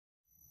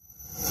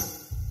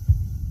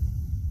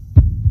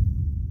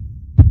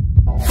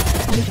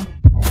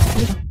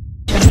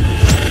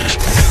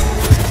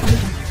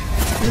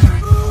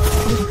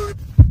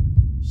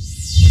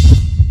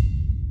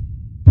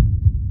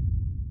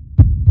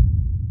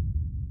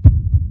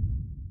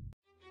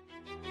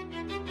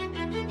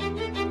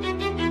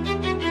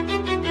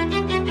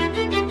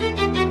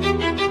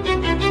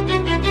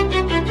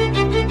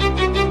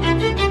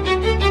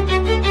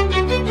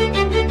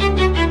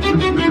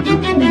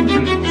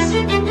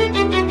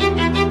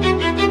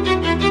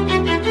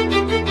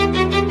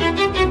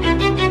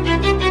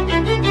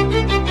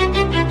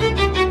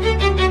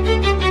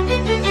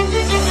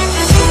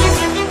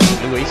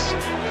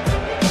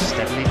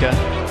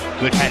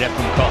Good header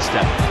from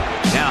Costa.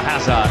 Now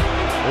Hazard.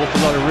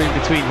 Awful lot of room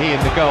between he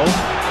and the goal.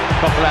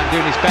 Coquelin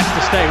doing his best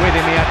to stay with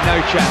him. He had no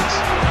chance.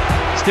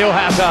 Still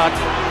Hazard.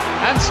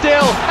 And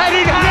still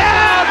heading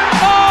down.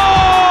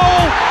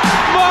 Oh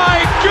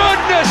my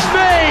goodness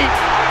me!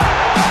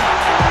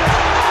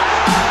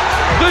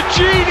 The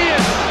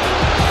genius.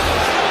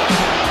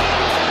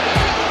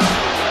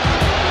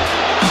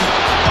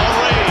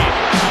 Henry.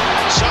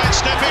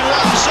 Sidestepping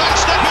one,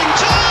 sidestepping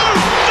two.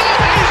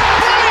 That is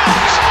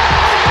brilliant.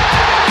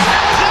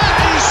 That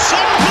is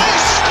simply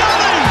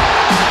stunning!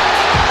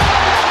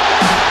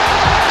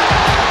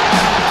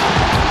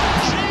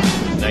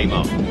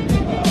 Neymar.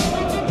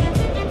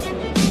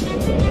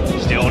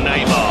 Still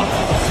Neymar.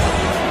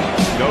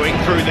 Going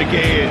through the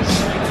gears.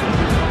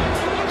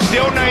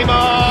 Still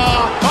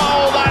Neymar.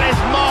 Oh, that is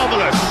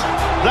marvellous.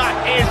 That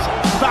is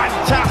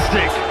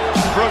fantastic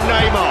from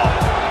Neymar.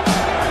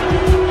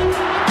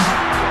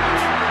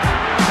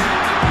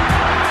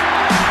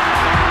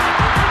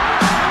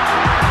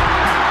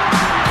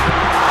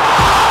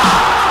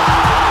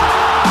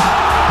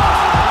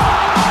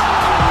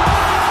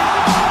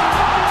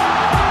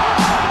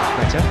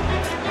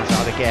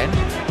 Again,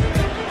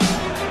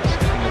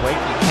 stepping away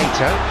from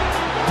Cato,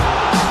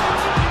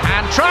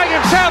 and trying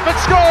himself and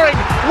scoring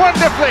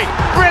wonderfully,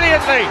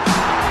 brilliantly,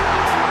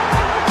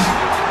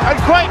 and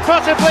quite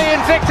possibly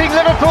inflicting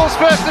Liverpool's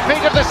first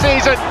defeat of the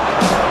season.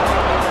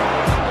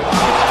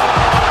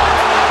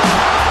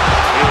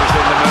 He is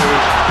in the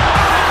mood.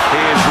 He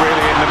is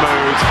really in the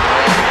mood.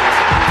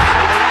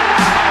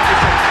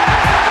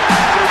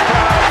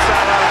 Superb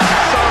Salah,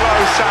 solo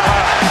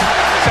Salah,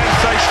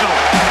 sensational.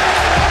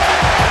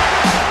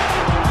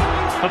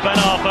 For Ben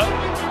Arfa,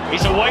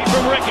 he's away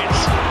from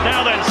Ricketts.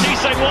 Now then,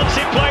 Cisse wants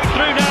it played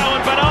through now,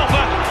 and Ben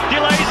Arfa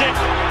delays it.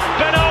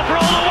 Ben Arfa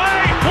all the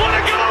way. What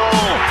a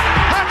goal!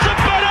 That's a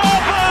Ben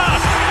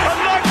Arfa! A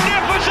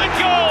magnificent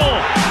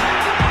goal!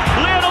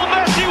 Lionel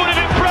Messi would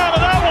have been proud of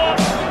that one.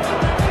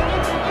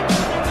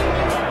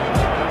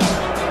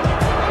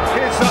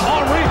 Here's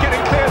Henry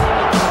getting cleared.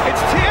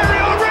 It's Thierry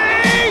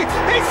Henry!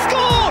 He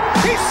scored!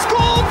 He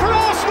scored for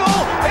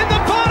Arsenal in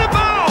the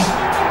Bernabeu!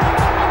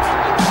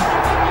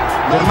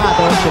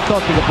 Fermato, c'è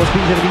Totti che può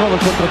spingere di nuovo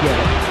il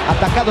contropiede,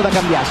 attaccato da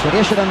Cambiasso,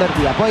 riesce ad andare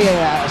via, poi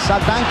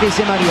salta anche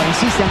insieme a Maria,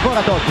 insiste ancora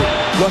Totti,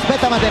 lo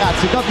aspetta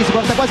Materazzi, Totti si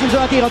porta quasi in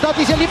zona tiro,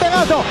 Totti si è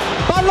liberato,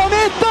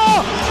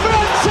 pallonetto,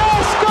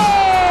 Francesco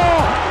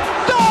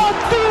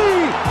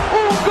Totti,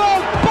 un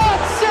gol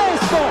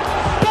pazzesco,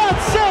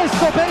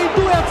 pazzesco per il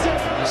 2-0.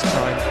 This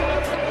time,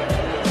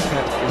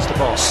 Pep is the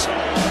boss,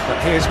 but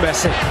here's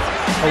Messi,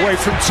 away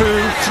from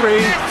 2,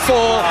 3,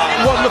 4,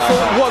 wonderful,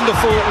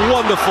 wonderful,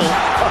 wonderful.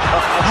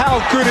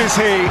 How good is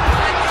he? Un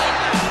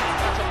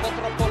po'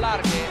 troppo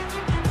larghe,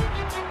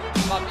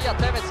 va via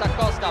Tevez a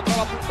Costa,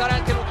 prova a puntare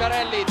anche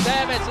Lucarelli,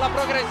 Tevez la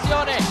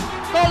progressione,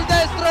 col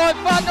destro e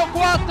fanno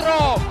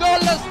 4,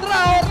 gol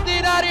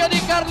straordinario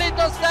di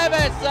Carlitos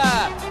Tevez,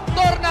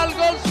 torna al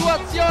gol su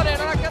azione,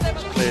 non accadeva.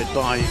 Cleared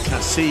by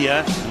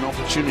Casilla, an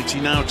opportunity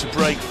now to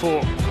break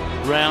for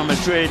Real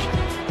Madrid,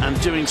 and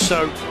doing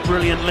so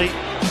brilliantly.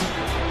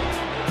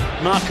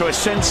 Marco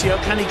Asensio,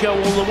 can he go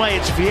all the way?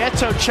 It's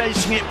Vieto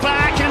chasing it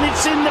back, and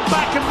it's in the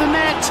back of the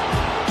net.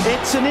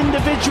 It's an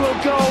individual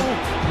goal.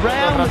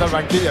 Real Madrid.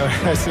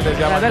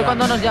 A ver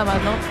cuándo nos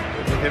llamas, ¿no?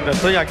 Diciendo,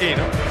 estoy aquí,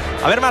 ¿no?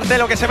 A ver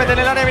Marcelo que se mete en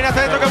el área, viene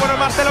hacia adentro, qué bueno es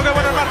Marcelo, qué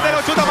bueno es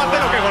Marcelo, chuta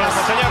Marcelo, qué golazo,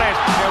 señores.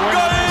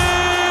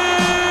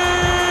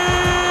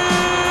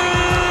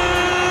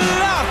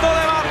 ¡Golazo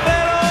de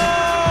Marcelo!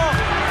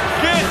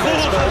 ¡Qué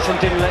justo!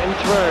 Didn't let him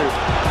through,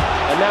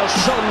 and now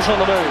Son's on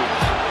the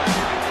move.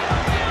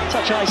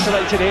 Touch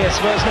isolated here,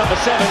 Spurs number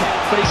 7,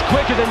 but he's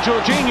quicker than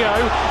Jorginho,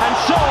 and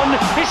Son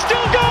is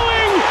still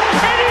going!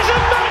 It is a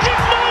magic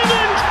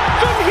moment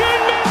from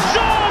Heung-min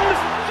Son!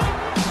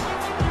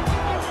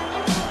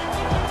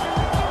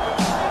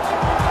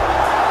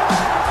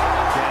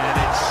 And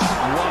it's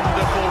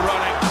wonderful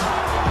running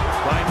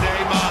by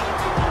Neymar.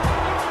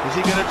 Is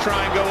he going to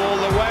try and go all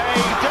the way?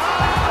 He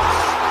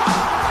does!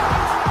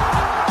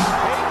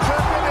 It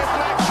took a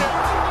deflection,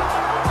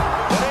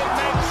 but it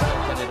makes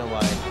Put it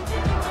away.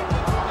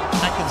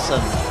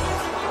 Atkinson.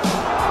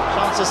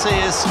 Chance to see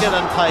his skill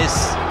and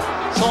pace.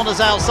 Saunders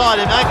outside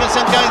him.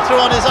 Atkinson going through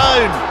on his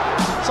own.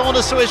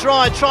 Saunders to his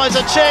right, tries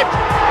a chip.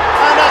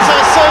 And that's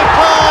a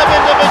superb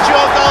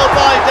individual goal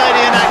by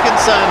Damian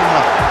Atkinson.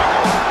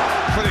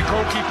 for the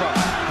goalkeeper.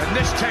 And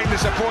this time the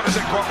supporters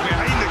that got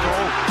behind the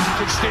goal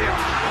could stay up.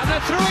 And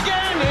they're through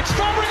again. It's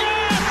Fabregas.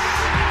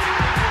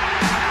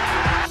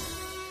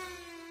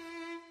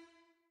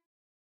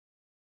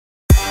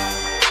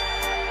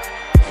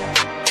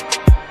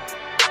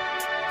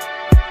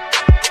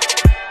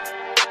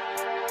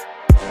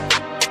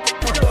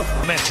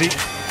 Messi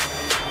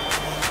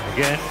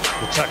again,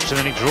 the touch, and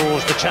then he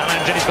draws the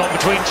challenge, and he's gone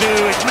between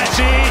two. It's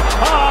Messi.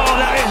 Oh,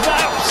 that is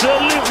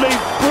absolutely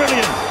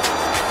brilliant.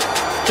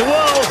 The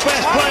world's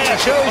best player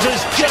shows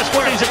us just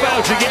what he's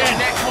about again.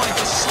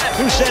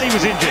 Who said he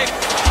was injured?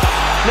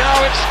 Now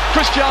it's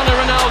Cristiano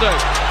Ronaldo.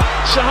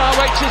 Sahar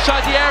waits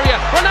inside the area.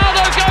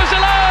 Ronaldo goes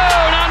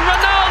alone, and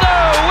Ronaldo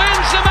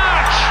wins the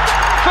match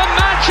for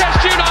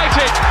Manchester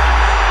United.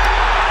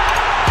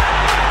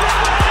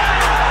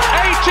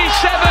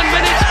 87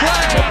 minutes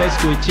play.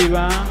 Pesco y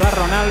Chiva. Va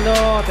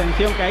Ronaldo.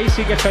 Atención que ahí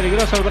sí que es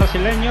peligroso el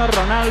brasileño.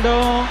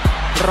 Ronaldo.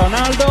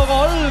 Ronaldo,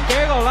 gol.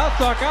 Qué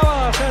golazo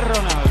acaba de hacer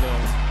Ronaldo.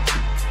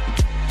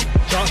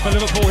 Chance for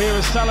Liverpool here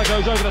as Salah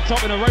goes over the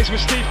top in a race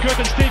with Steve Cook,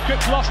 and Steve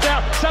Cook's lost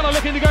out. Salah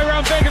looking to go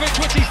around Begovic,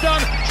 which he's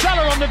done.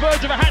 Salah on the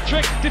verge of a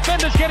hat-trick.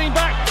 Defenders getting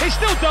back. He's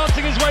still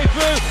dancing his way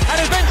through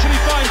and eventually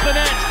finds the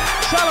net.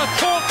 Salah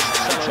talks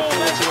and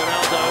torments.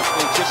 Ronaldo,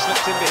 he just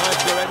slipped in behind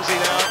Florenzi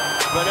now.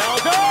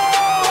 Ronaldo!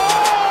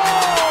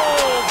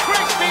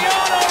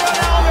 Cristiano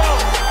Ronaldo!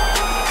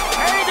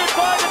 Aided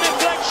by the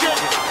deflection.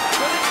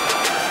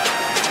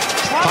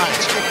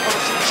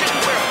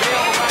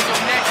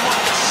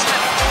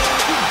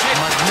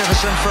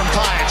 Magnificent from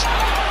Payet.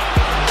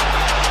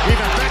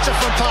 Even better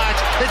from Payet.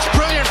 It's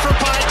brilliant from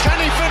Payet. Can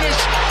he finish?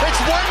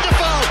 It's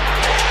wonderful.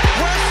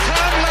 West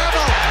Ham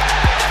level.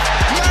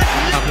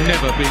 I've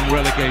never been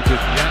relegated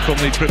from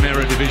the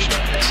Primera Division.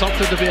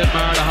 Something to be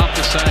admired, I have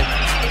to say.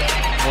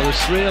 Well,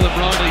 it's real and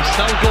right. He's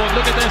still going.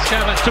 Look at this,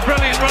 Kevin. It's a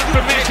brilliant run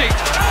from Messi.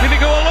 Will he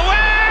go all the way?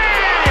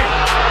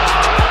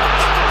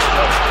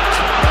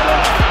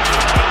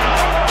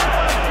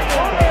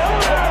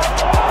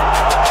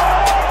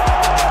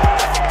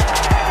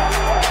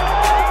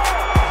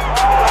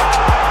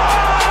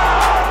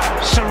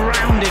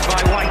 Surrounded by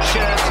white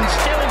shirts and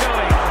still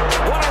going.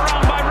 What a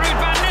run by Ruud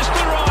van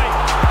Nistelrooy.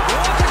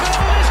 What a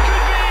goal this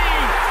could be.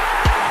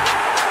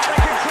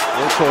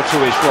 Wiltor to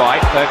his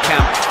right,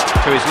 Bergkamp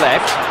to his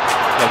left.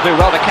 They'll do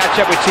well to catch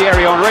up with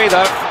Thierry Henry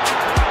though.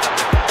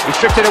 He's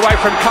stripped it away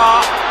from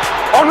Carr.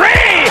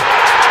 Henry!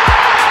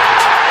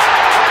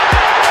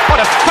 What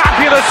a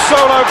fabulous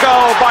solo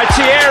goal by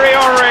Thierry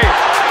Henry.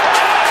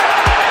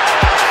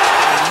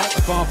 At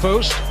the far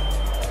post.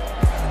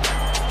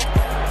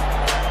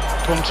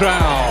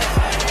 Contral.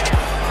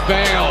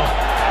 Bale.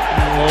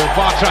 Oh,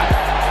 Bartra.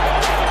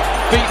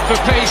 Beat for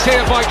pace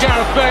here by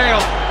Gareth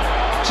Bale.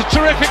 It's a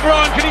terrific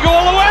run. Can he go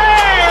all the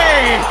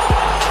way?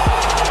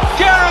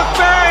 Gareth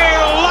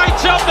Bale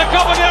lights up the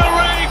Copa del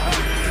Rey.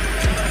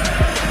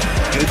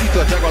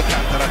 Credito a Thiago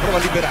Alcantara, prova a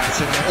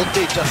liberarsene,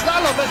 ondeggia,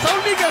 slalom,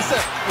 Saul Niguez,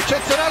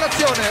 eccezionale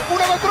azione,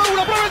 1 contro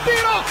 1, prova il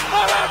tiro,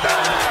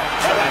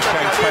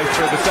 Space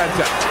through the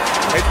centre.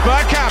 It's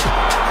Bergkamp.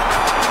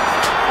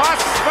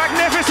 That's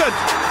magnificent.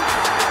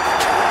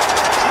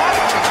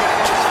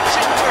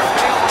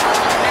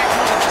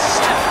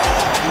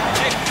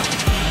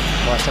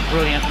 Well, it's a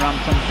brilliant run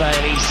from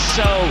Bale. He's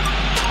so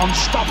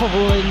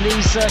unstoppable in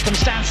these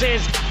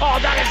circumstances. Oh,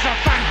 that is a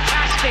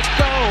fantastic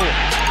goal.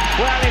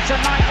 Well, it's a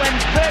night when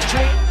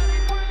virtually...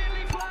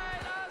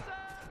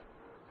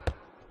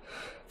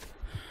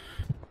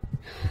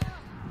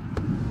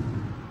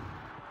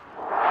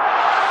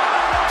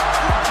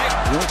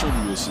 Bien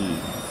entendu aussi.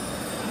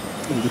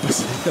 Il est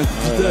passé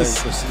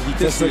à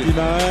vitesse à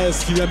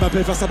Guimarães, qui vient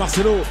Mbappé face à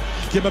Marcelo,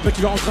 qui est Mbappé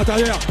qui va rentrer à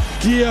l'intérieur,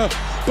 qui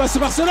passe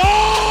Marcelo.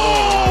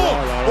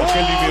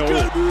 Quel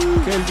numéro!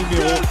 Quel but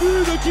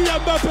de Kylian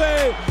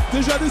Mbappé,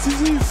 déjà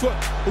décisif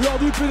lors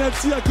du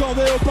penalty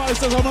accordé au Paris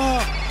Saint-Germain.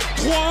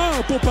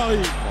 3-1 pour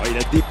Paris. Oh, il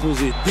a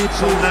déposé. Now,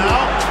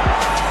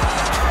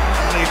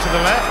 lead to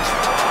the left.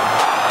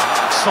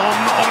 Son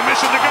on a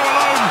mission to go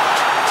alone.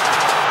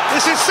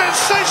 This is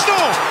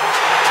sensational.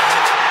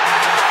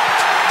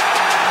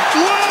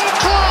 World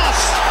class.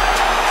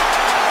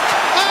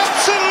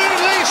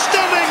 Absolutely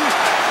stunning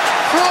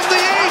from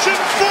the Asian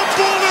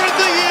footballer of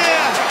the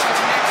year.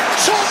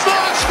 Top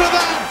marks for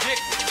that.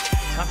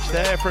 Touch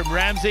there from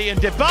Ramsey and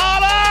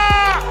Dybala.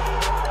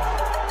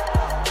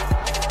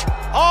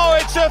 Oh,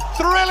 it's a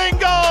thrilling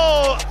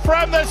goal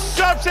from the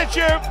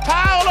substitute,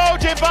 Paulo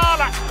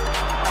Dybala.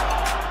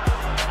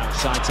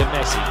 Outside to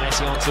Messi,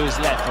 Messi onto his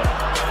left foot.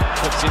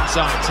 Puts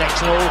inside,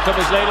 takes it all from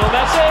his Lionel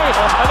Messi,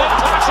 and then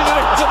passes it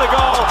into the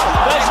goal.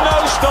 There's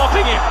no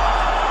stopping him.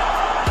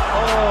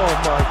 Oh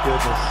my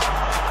goodness.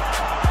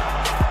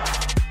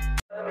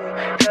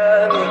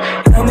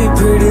 Tell me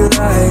pretty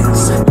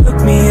lies, look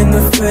me in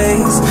the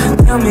face.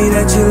 Tell me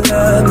that you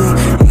love me,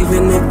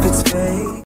 even if it's fake.